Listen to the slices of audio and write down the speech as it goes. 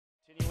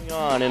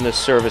On in this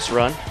service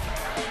run. To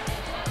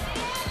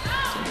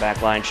the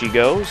back line she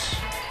goes.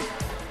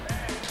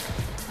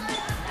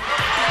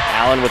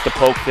 Allen with the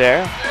poke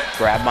there.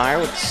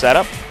 Grabmeyer with the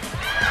setup.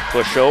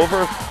 Push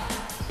over.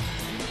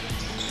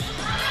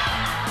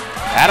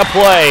 Had a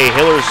play.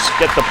 Hillers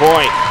get the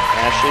point.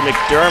 Ashley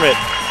McDermott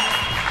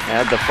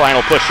had the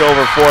final push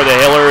over for the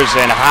Hillers,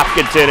 and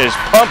Hopkinton is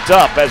pumped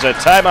up as a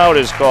timeout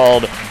is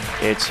called.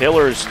 It's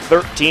Hillers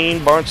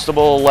 13,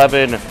 Barnstable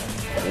 11.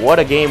 What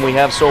a game we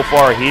have so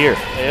far here.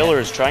 The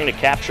Hillers trying to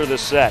capture the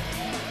set.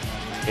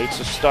 Kate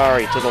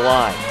Sestari to the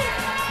line.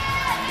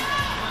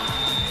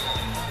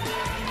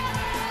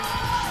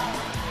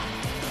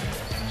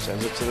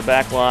 Sends it to the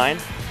back line.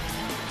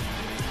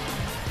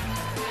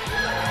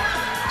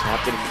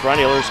 Tapped in front,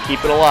 Hillers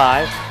keep it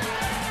alive.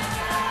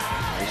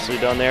 Nicely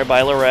done there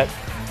by Lorette.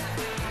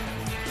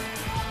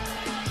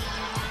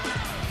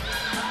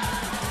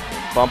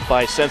 Bump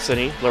by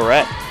Sensini.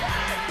 Lorette.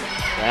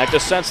 Back to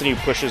Sensini,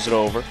 who pushes it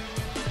over.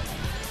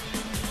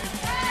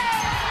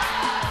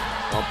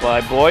 Bump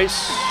by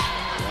Boyce.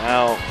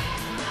 Now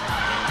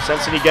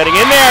Sensini getting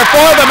in there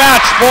for the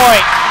match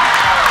point.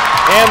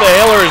 And the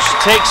Hillers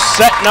take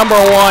set number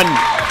 1.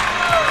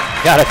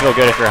 Gotta feel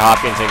good if you're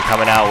Hopkinton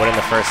coming out winning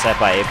the first set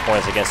by 8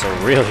 points against a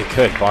really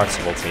good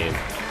Barnstable team.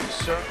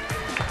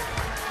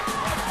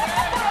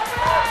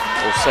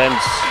 Will send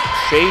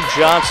Shay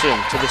Johnson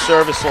to the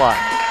service line.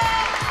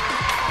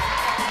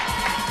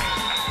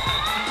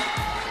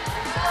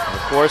 And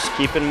of course,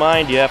 keep in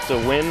mind you have to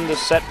win the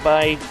set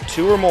by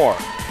 2 or more.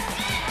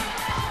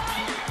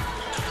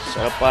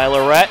 Set up by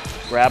Lorette.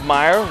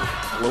 Grabmeyer,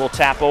 a little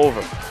tap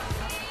over.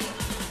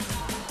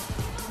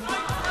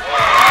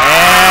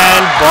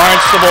 And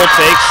Barnstable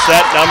takes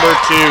set number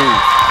 2.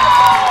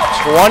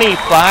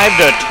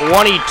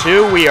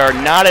 25-22. We are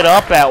knotted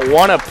up at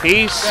 1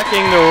 apiece.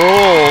 Checking the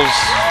rules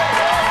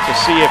to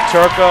see if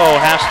Turco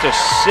has to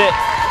sit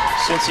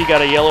since he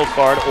got a yellow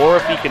card or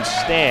if he can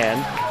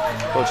stand.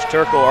 Coach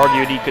Turco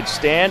argued he could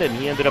stand, and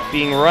he ended up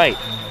being right.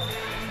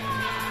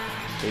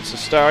 Takes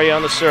Sestari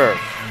on the serve.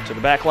 To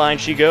the back line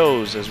she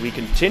goes as we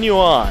continue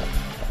on.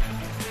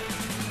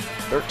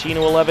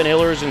 13-11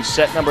 Hillers in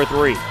set number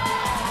 3.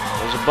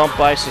 There's a bump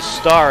by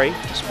Sestari,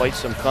 despite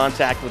some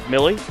contact with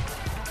Millie.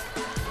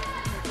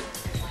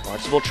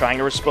 Barnstable trying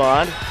to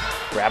respond.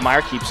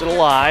 Grabmeyer keeps it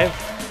alive.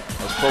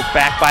 Was poked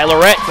back by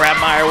Lorette.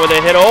 Grabmeyer with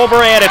a hit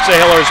over, and it's a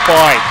Hillers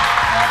point.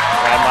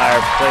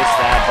 Grabmeyer placed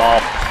that ball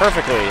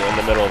perfectly in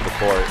the middle of the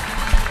court.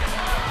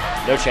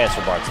 No chance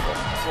for Barnstable.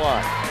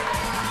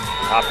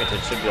 Hopkinton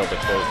should be able to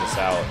close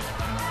this out.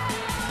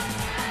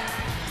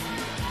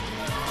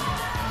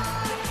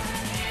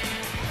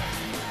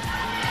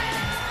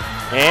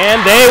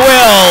 And they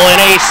will. An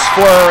ace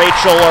for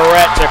Rachel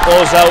Lorette to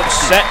close out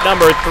set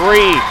number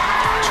 3.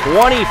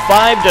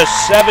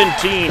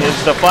 25-17 is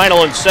the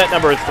final in set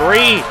number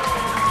 3.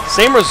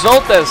 Same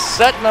result as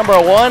set number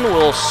 1.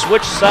 We'll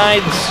switch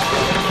sides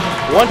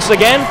once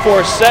again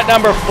for set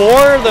number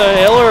 4. The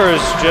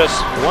Hillers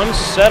just 1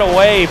 set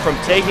away from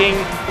taking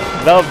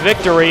the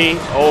victory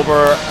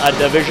over a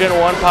Division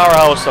I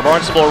powerhouse, the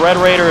Barnstable Red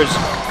Raiders.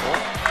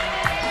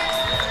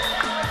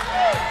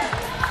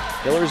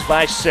 Hillers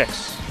by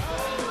 6.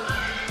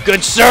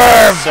 Good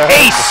serve!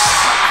 Ace!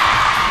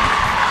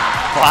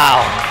 Wow.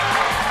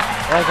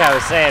 Like I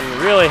was saying,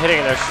 really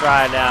hitting their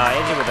stride now.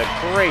 Angie with a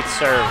great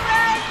serve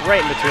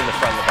right in between the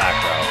front and the back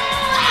row.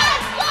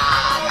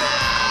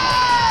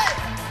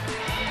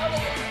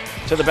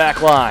 To the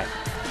back line.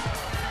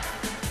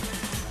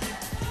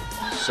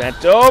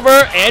 Sent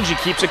over. Angie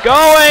keeps it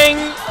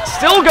going.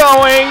 Still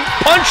going.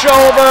 Punch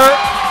over.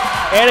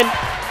 And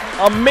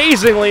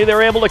amazingly,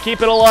 they're able to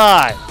keep it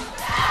alive.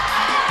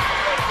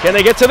 Can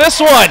they get to this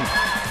one?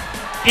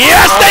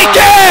 Yes, they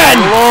can!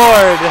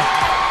 Lord.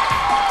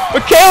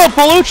 Michaela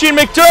Palucci and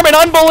McDermott,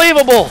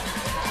 unbelievable.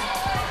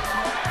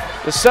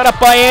 The setup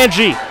by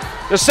Angie.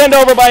 The send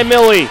over by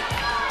Millie.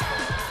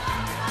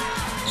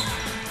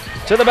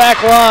 To the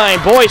back line.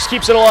 Boyce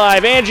keeps it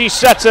alive. Angie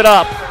sets it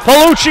up.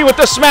 Palucci with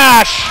the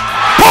smash.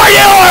 For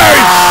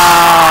Hillers!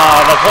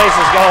 Wow, the place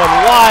is going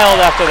wild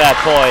after that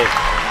point.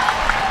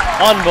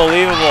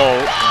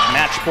 Unbelievable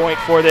match point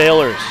for the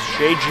Hillers.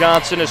 Shay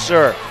Johnson to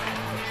serve.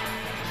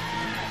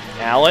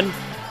 Allen.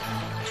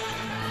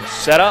 The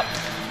setup.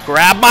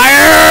 Grabmeyer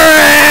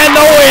and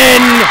the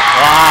win!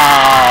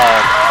 Wow,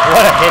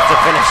 what a hit to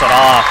finish it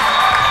off.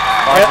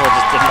 Barnstable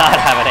just did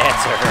not have an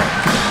answer for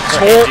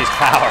Angie's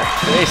power.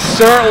 They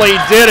certainly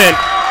didn't.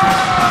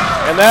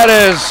 And that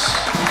is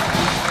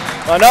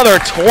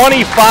another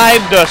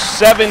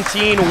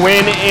 25-17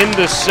 win in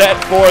the set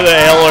for the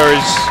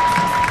Hillers.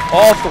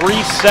 All 3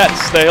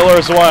 sets the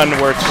Hillers won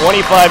were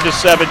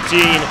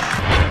 25-17.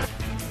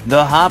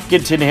 The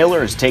Hopkinton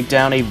Hillers take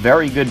down a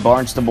very good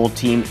Barnstable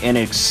team in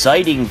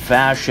exciting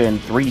fashion,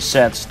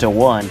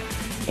 3-1.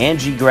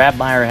 Angie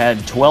Grabmeyer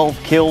had 12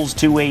 kills,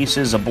 2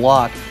 aces, a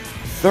block,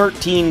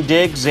 13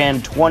 digs,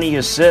 and 20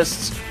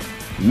 assists.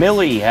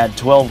 Millie had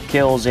 12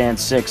 kills and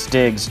 6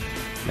 digs.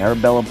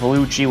 Maribella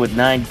Palucci with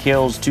 9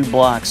 kills, 2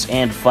 blocks,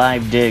 and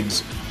 5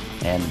 digs.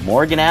 And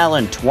Morgan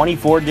Allen,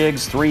 24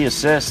 digs, 3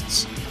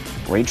 assists.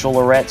 Rachel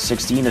Lorette,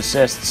 16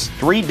 assists,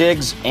 3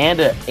 digs, and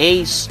an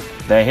ace.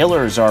 The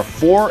Hillers are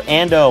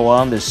 4-0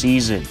 on the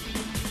season.